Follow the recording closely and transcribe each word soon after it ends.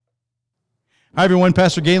Hi, everyone.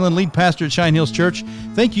 Pastor Galen, lead pastor at Cheyenne Hills Church.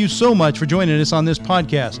 Thank you so much for joining us on this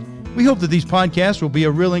podcast. We hope that these podcasts will be a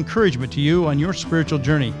real encouragement to you on your spiritual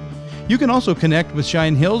journey. You can also connect with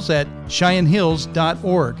Cheyenne Hills at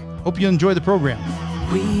CheyenneHills.org. Hope you enjoy the program.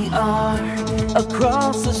 We are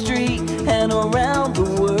across the street and around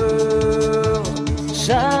the world.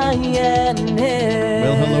 Cheyenne Hills.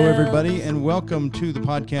 Well, hello, everybody, and welcome to the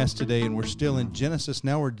podcast today. And we're still in Genesis.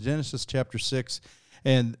 Now we're in Genesis chapter 6.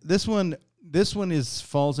 And this one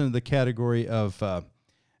falls into the category of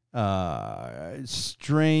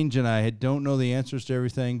strange, and I don't know the answers to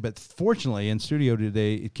everything. But fortunately, in studio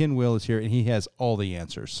today, Ken Will is here, and he has all the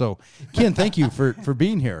answers. So, Ken, thank you for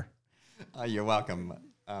being here. You're welcome.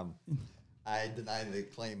 I deny the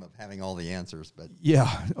claim of having all the answers, but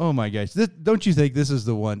yeah. Oh my gosh, don't you think this is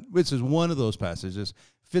the one? This is one of those passages.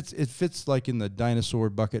 It fits like in the dinosaur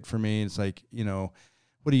bucket for me. It's like, you know.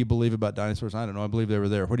 What do you believe about dinosaurs? I don't know. I believe they were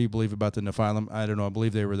there. What do you believe about the Nephilim? I don't know. I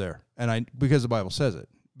believe they were there. And because the Bible says it,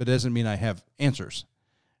 but it doesn't mean I have answers.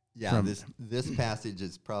 Yeah, this passage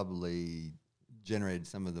has probably generated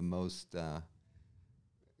some of the most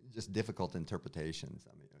just difficult interpretations,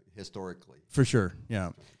 I mean, historically. For sure,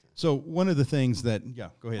 yeah. So one of the things that,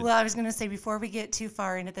 go ahead. Well, I was going to say, before we get too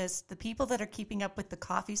far into this, the people that are keeping up with the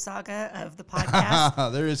coffee saga of the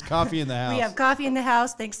podcast. There is coffee in the house. We have coffee in the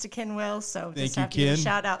house, thanks to Ken Will. So thank just you, have to give Ken. a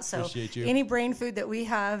shout out. So appreciate you. Any brain food that we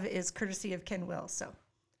have is courtesy of Ken Will.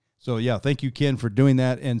 So yeah, thank you, Ken, for doing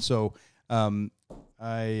that. And so I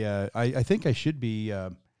think I should be.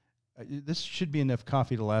 This should be enough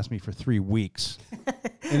coffee to last me for 3 weeks.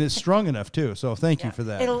 And it's strong enough, too. So thank you for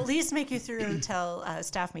that. It'll at least make you through until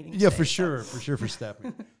staff meeting. Yeah, today, for sure for staff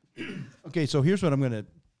meeting. Okay, so here's what I'm going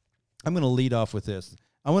to lead off with this.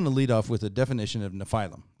 I want to lead off with a definition of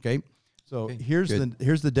Nephilim, okay? So here's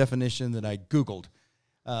the definition that I Googled.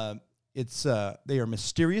 They are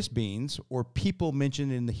mysterious beings or people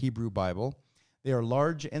mentioned in the Hebrew Bible. They are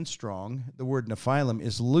large and strong. The word Nephilim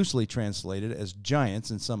is loosely translated as giants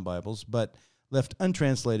in some Bibles, but left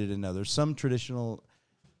untranslated in others. Some traditional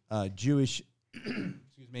Jewish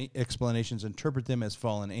explanations interpret them as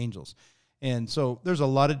fallen angels. And so there's a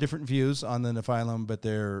lot of different views on the Nephilim, but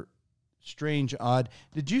they're strange, odd.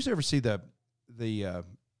 Did you ever see the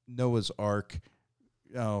Noah's Ark?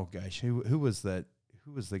 Oh, gosh, who was that?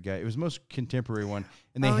 Who was the guy? It was the most contemporary one.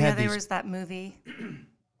 And there was that movie.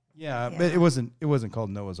 Yeah, but it wasn't called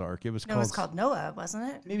Noah's Ark. It was called Noah,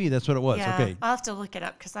 wasn't it? Maybe that's what it was. Yeah, okay. I'll have to look it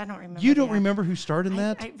up because I don't remember. You don't remember who starred in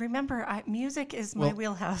that? I remember. Music is my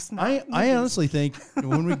wheelhouse. I honestly think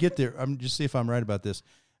when we get there, I'm just see if I'm right about this.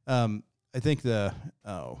 I think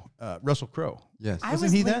Russell Crowe. Yes,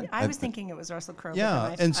 wasn't he that? I was thinking it was Russell Crowe.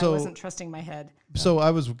 Yeah, and so I wasn't trusting my head. So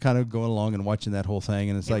I was kind of going along and watching that whole thing,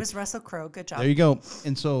 and it was Russell Crowe. Good job. There you go.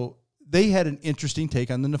 And so they had an interesting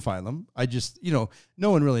take on the Nephilim. I just, no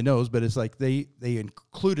one really knows, but it's like they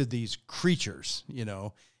included these creatures,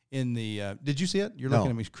 in the. Did you see it? You're looking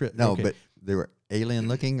at me. No, okay. But they were alien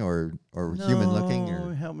looking or human looking,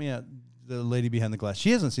 or help me out. The lady behind the glass.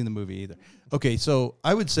 She hasn't seen the movie either. Okay, so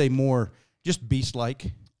I would say more just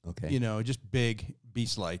beast-like. Okay. Just big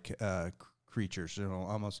beast-like creatures.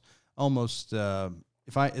 Almost.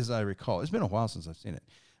 As I recall, it's been a while since I've seen it,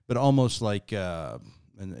 but almost like.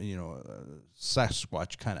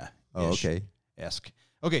 Sasquatch kind of. Oh, okay. Esque.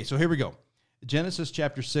 Okay, so here we go. Genesis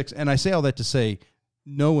chapter 6, and I say all that to say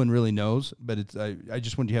no one really knows, but I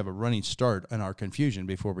just wanted to have a running start on our confusion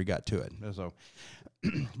before we got to it. So,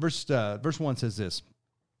 verse 1 says this: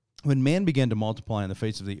 When man began to multiply on the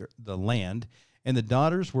face of the land, and the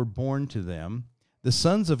daughters were born to them, the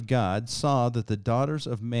sons of God saw that the daughters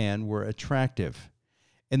of man were attractive,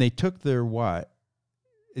 and they took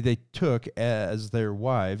as their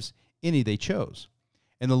wives any they chose.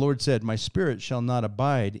 And the Lord said, My spirit shall not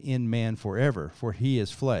abide in man forever, for he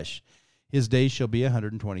is flesh. His days shall be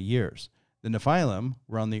 120 years. The Nephilim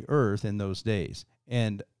were on the earth in those days,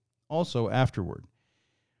 and also afterward.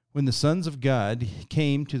 When the sons of God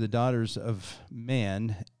came to the daughters of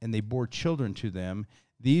man, and they bore children to them,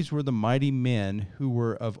 these were the mighty men who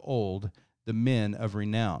were of old, the men of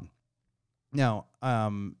renown. Now,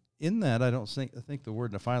 in that, I think the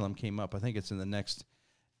word Nephilim came up. I think it's in the next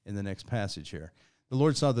passage here. The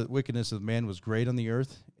Lord saw that the wickedness of man was great on the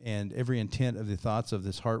earth, and every intent of the thoughts of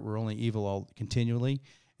his heart were only evil all continually.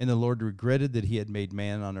 And the Lord regretted that he had made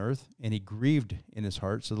man on earth, and he grieved in his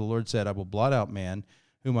heart. So the Lord said, I will blot out man,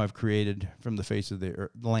 whom I've created from the face of the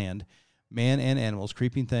land, man and animals,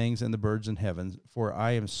 creeping things, and the birds in heaven, for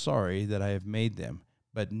I am sorry that I have made them.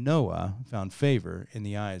 But Noah found favor in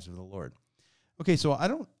the eyes of the Lord. Okay, so I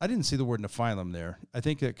didn't see the word Nephilim there. I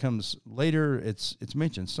think that comes later. It's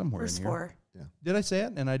mentioned somewhere Verse in here. 4. Yeah. Did I say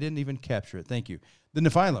it? And I didn't even capture it. Thank you. The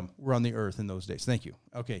Nephilim were on the earth in those days. Thank you.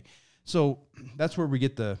 Okay. So that's where we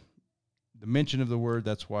get the mention of the word.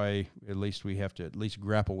 That's why at least we have to at least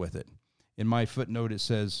grapple with it. In my footnote, it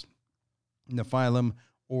says Nephilim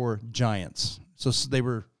or giants. So they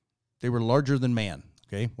were larger than man.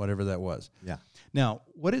 Okay, whatever that was. Yeah. Now,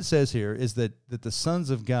 what it says here is that the sons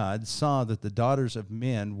of God saw that the daughters of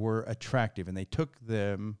men were attractive, and they took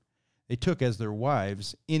as their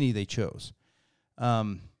wives any they chose.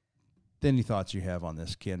 Any thoughts you have on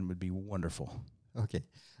this, Ken, would be wonderful. Okay.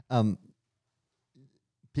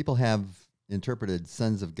 People have interpreted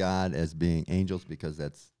sons of God as being angels because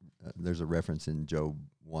there's a reference in Job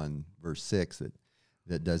 1, verse 6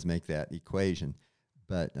 that does make that equation.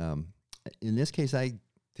 But in this case, I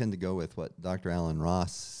tend to go with what Dr. Alan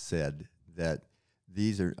Ross said, that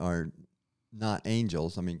these are not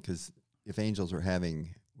angels. I mean, because if angels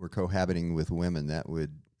were cohabiting with women, that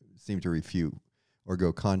would seem to refute or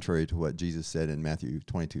go contrary to what Jesus said in Matthew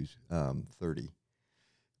 22:30.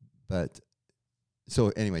 But so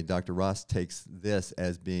anyway, Dr. Ross takes this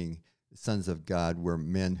as being sons of God were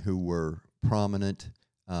men who were prominent,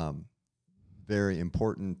 very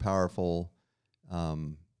important, powerful,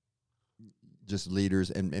 just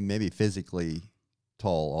leaders, and maybe physically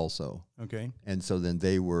tall also. Okay. And so then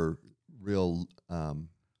they were real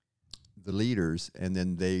the leaders, and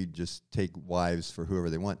then they just take wives for whoever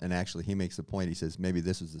they want. And actually, he makes the point, he says, maybe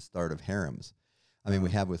this is the start of harems. I mean,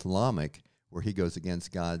 we have with Lamech, where he goes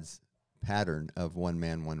against God's pattern of one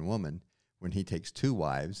man, one woman, when he takes two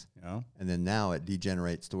wives. Yeah. And then now it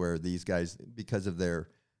degenerates to where these guys, because of their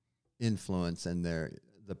influence and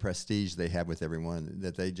the prestige they have with everyone,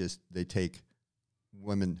 that they take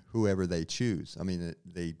women, whoever they choose. I mean,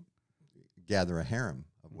 they gather a harem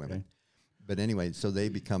of women. Okay. But anyway, so they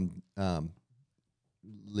become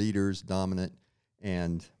leaders, dominant,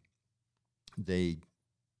 and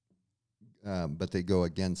but they go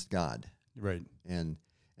against God. Right. And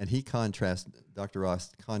he Dr.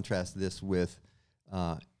 Ross contrasts this with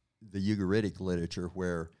the Ugaritic literature,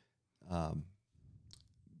 where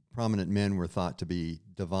prominent men were thought to be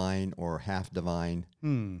divine or half divine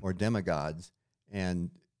or demigods. And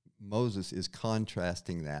Moses is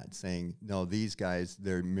contrasting that, saying, no, these guys,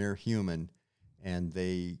 they're mere human, and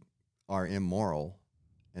they are immoral,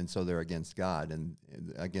 and so they're against God and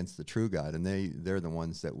against the true God, and they're the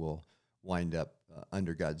ones that will wind up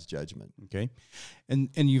under God's judgment. Okay. And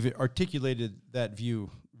you've articulated that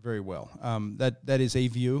view very well. That is a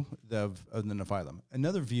view of the Nephilim.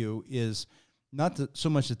 Another view is not so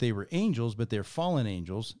much that they were angels, but they're fallen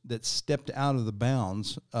angels that stepped out of the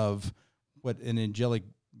bounds of what an angelic,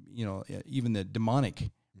 even the demonic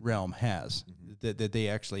realm has, that they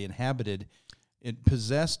actually inhabited, it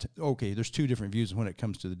possessed. Okay, there's two different views when it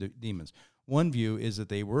comes to the demons. One view is that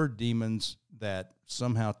they were demons that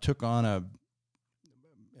somehow took on a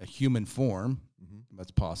human form. That's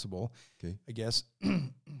possible, Okay. I guess,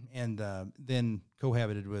 and then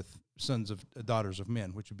cohabited with daughters of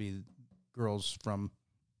men, which would be girls from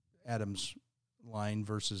Adam's line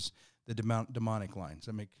versus the demonic line. Does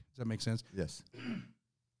that make sense? Yes.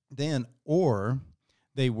 Then, or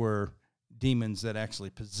they were demons that actually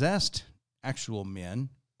possessed actual men,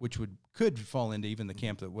 which could fall into even the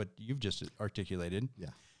camp that what you've just articulated. Yeah.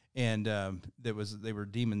 And they were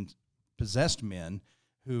demon possessed men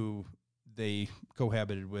who they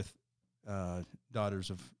cohabited with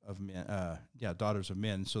daughters of men. Daughters of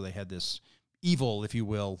men. So they had this evil, if you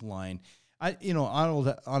will, line.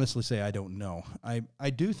 I'll honestly say I don't know. I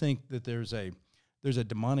do think that there's a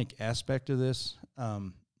demonic aspect to this.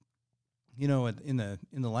 In the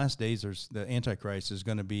last days, there's the Antichrist is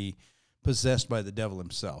going to be possessed by the devil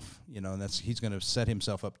himself. And he's going to set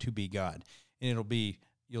himself up to be God, and there'll be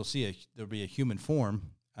a human form.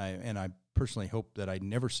 I personally hope that I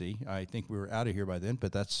never see. I think we were out of here by then,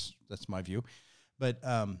 but that's my view. But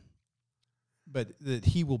that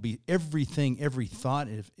he will be everything, every thought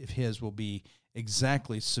of his will be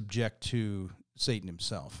exactly subject to Satan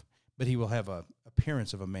himself, but he will have a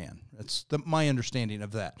appearance of a man. That's my understanding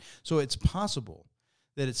of that. So it's possible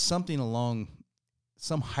that it's something along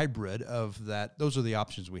some hybrid of that. Those are the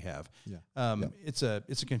options we have. Yeah. It's a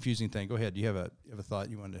confusing thing. Go ahead. Do you have a thought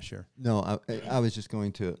you wanted to share? No, I was just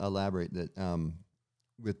going to elaborate that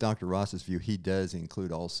with Dr. Ross's view, he does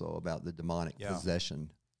include also about the demonic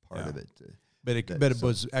possession part of it. But it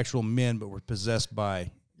was actual men, but were possessed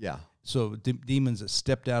by. Yeah. So demons that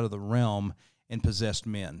stepped out of the realm and possessed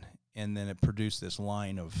men, and then it produced this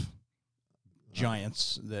line of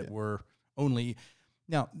giants that were only.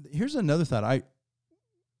 Now, here's another thought.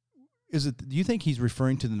 Do you think he's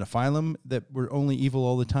referring to the Nephilim that were only evil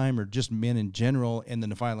all the time, or just men in general, and the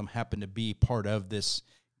Nephilim happen to be part of this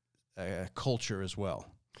culture as well?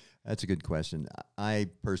 That's a good question. I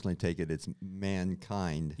personally take it's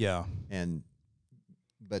mankind. Yeah.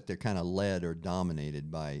 But they're kind of led or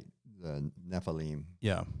dominated by the Nephilim.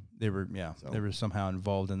 Yeah. They were somehow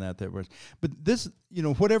involved in that. But this,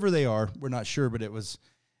 whatever they are, we're not sure, but it was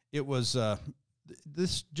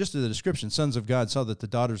this, just the description, sons of God saw that the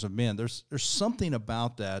daughters of men, there's something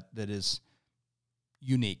about that is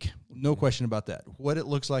unique. No question about that. What it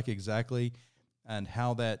looks like exactly and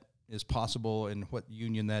how that is possible and what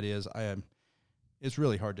union that is, it's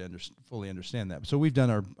really hard to fully understand that. So we've done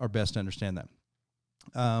our best to understand that.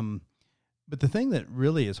 But the thing that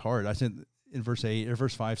really is hard, I think in verse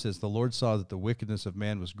 5 says, the Lord saw that the wickedness of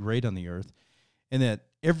man was great on the earth, and that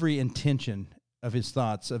every intention of his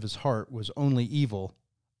thoughts of his heart was only evil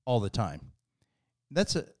all the time.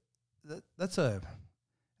 That's a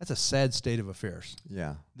sad state of affairs.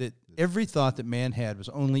 Yeah. That every thought that man had was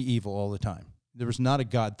only evil all the time. There was not a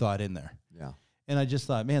God thought in there. Yeah. And I just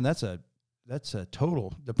thought, man, that's a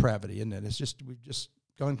total depravity, isn't it? It's just, we've just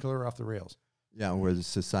gone clear off the rails. Yeah, where the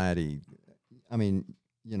society, I mean,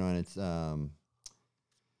 and it's, where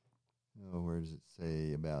does it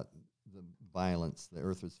say about the violence? The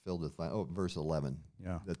earth was filled with violence. Oh, verse 11.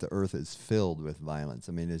 Yeah. That the earth is filled with violence.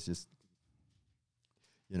 I mean, it's just,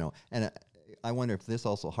 and I wonder if this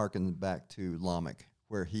also harkens back to Lamech,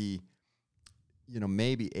 where he,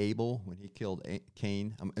 maybe Abel, when he killed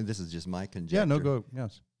Cain, and this is just my conjecture. Yeah, no, go,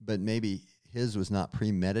 yes. But maybe his was not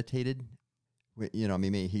premeditated.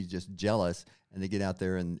 Maybe he's just jealous, and they get out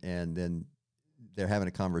there and then they're having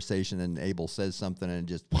a conversation, and Abel says something, and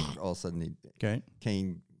just all of a sudden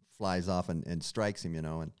Cain flies off and strikes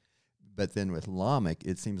him, but then with Lamech,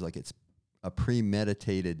 it seems like it's a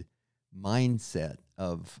premeditated mindset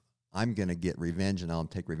of, I'm going to get revenge, and I'll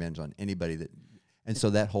take revenge on anybody that, and so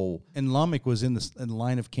that whole... And Lamech was in the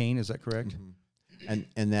line of Cain, is that correct? Mm-hmm.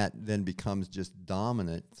 And that then becomes just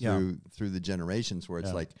dominant through the generations, where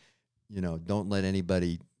it's like, don't let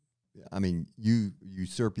anybody, you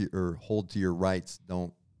usurp or hold to your rights.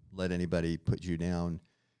 Don't let anybody put you down.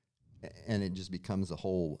 And it just becomes a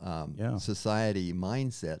whole society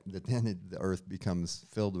mindset that then the earth becomes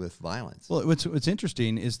filled with violence. Well, what's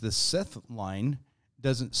interesting is the Seth line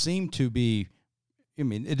doesn't seem to be,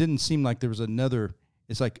 it didn't seem like there was another,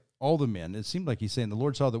 it's like all the men. It seemed like he's saying the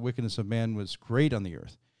Lord saw the wickedness of man was great on the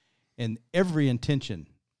earth, and every intention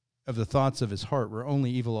of the thoughts of his heart were only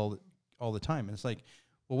evil all the time. And it's like,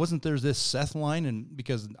 well, wasn't there this Seth line? And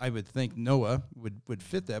because I would think Noah would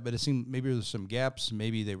fit that, but it seemed maybe there's some gaps.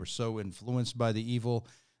 Maybe they were so influenced by the evil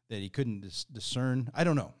that he couldn't discern. I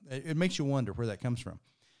don't know. It makes you wonder where that comes from.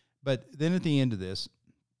 But then at the end of this,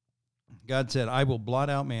 God said, I will blot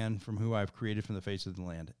out man from who I've created from the face of the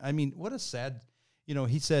land. What a sad,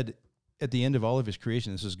 he said at the end of all of his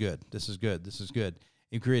creation, this is good, this is good, this is good.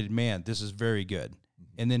 He created man, this is very good.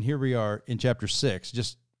 And then here we are in chapter 6,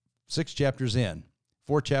 just 6 chapters in,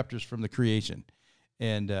 4 chapters from the creation.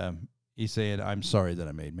 And he's saying, I'm sorry that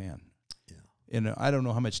I made man. Yeah. And I don't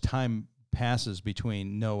know how much time passes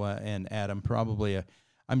between Noah and Adam. Probably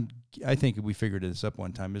I think we figured this up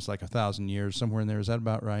one time. It's like 1,000 years, somewhere in there. Is that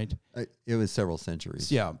about right? It was several centuries.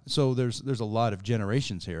 Yeah. So there's a lot of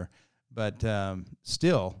generations here. But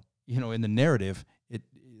still, in the narrative,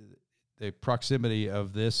 the proximity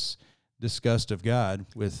of this disgust of God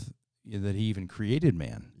with that he even created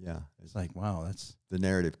man. Yeah. It's like, wow, that's... The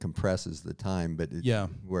narrative compresses the time, but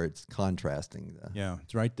where it's contrasting.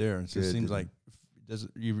 It's right there. It just seems like,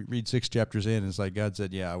 you read 6 chapters in, and it's like God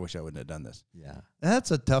said, I wish I wouldn't have done this. Yeah.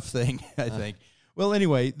 That's a tough thing, I think. Well,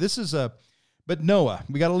 anyway, but Noah,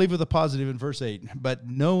 we got to leave with a positive in verse 8. But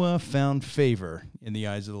Noah found favor in the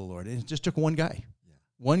eyes of the Lord. It just took one guy. Yeah.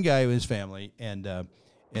 One guy with his family, and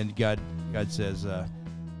God says,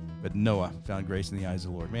 but Noah found grace in the eyes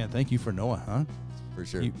of the Lord. Man, thank you for Noah, huh? For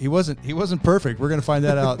sure. He wasn't perfect. We're going to find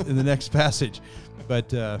that out in the next passage.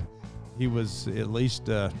 But he was at least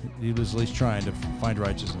trying to find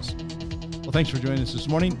righteousness. Well, thanks for joining us this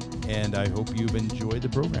morning, and I hope you've enjoyed the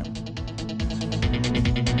program.